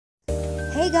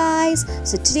Hey guys,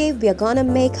 so today we are gonna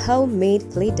make homemade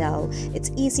play dough.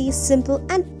 It's easy, simple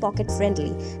and pocket friendly.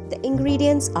 The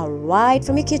ingredients are right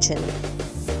from your kitchen.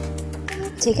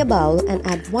 Take a bowl and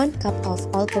add 1 cup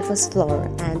of all-purpose flour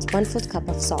and 1/4 cup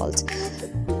of salt.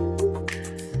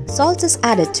 Salt is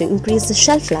added to increase the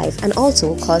shelf life and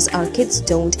also cause our kids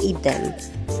don't eat them.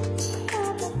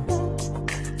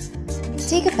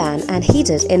 Take a pan and heat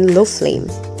it in low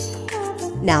flame.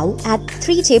 Now add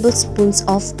 3 tablespoons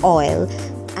of oil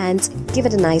and give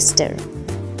it a nice stir.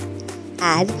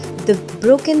 Add the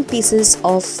broken pieces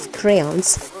of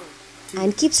crayons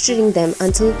and keep stirring them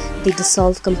until they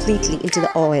dissolve completely into the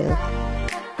oil.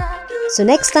 So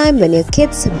next time when your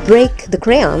kids break the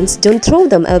crayons, don't throw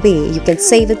them away, you can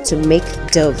save it to make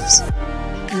doughs.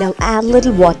 Now add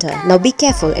little water. Now be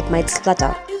careful, it might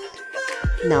splutter.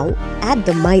 Now add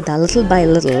the maida little by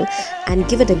little and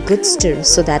give it a good stir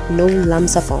so that no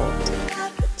lumps are formed.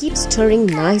 Keep stirring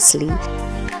nicely.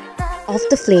 Off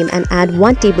the flame and add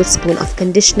 1 tablespoon of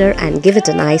conditioner and give it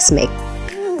a nice mix.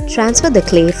 Transfer the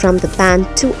clay from the pan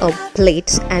to a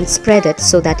plate and spread it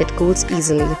so that it cools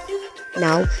easily.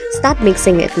 Now start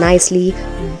mixing it nicely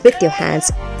with your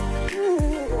hands.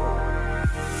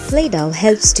 Play dough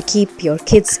helps to keep your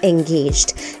kids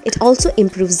engaged. It also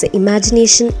improves the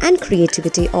imagination and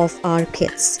creativity of our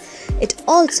kids. It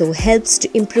also helps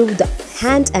to improve the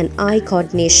hand and eye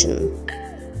coordination.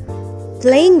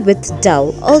 Playing with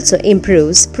dough also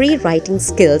improves pre-writing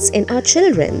skills in our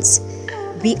children.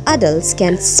 We adults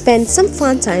can spend some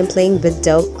fun time playing with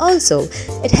dough also.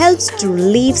 It helps to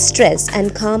relieve stress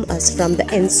and calm us from the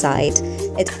inside.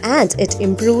 It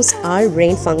improves our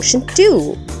brain function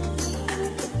too.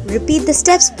 Repeat the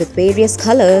steps with various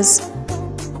colors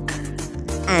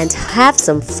and have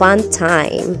some fun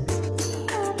time.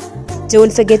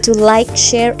 Don't forget to like,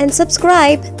 share and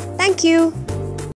subscribe. Thank you.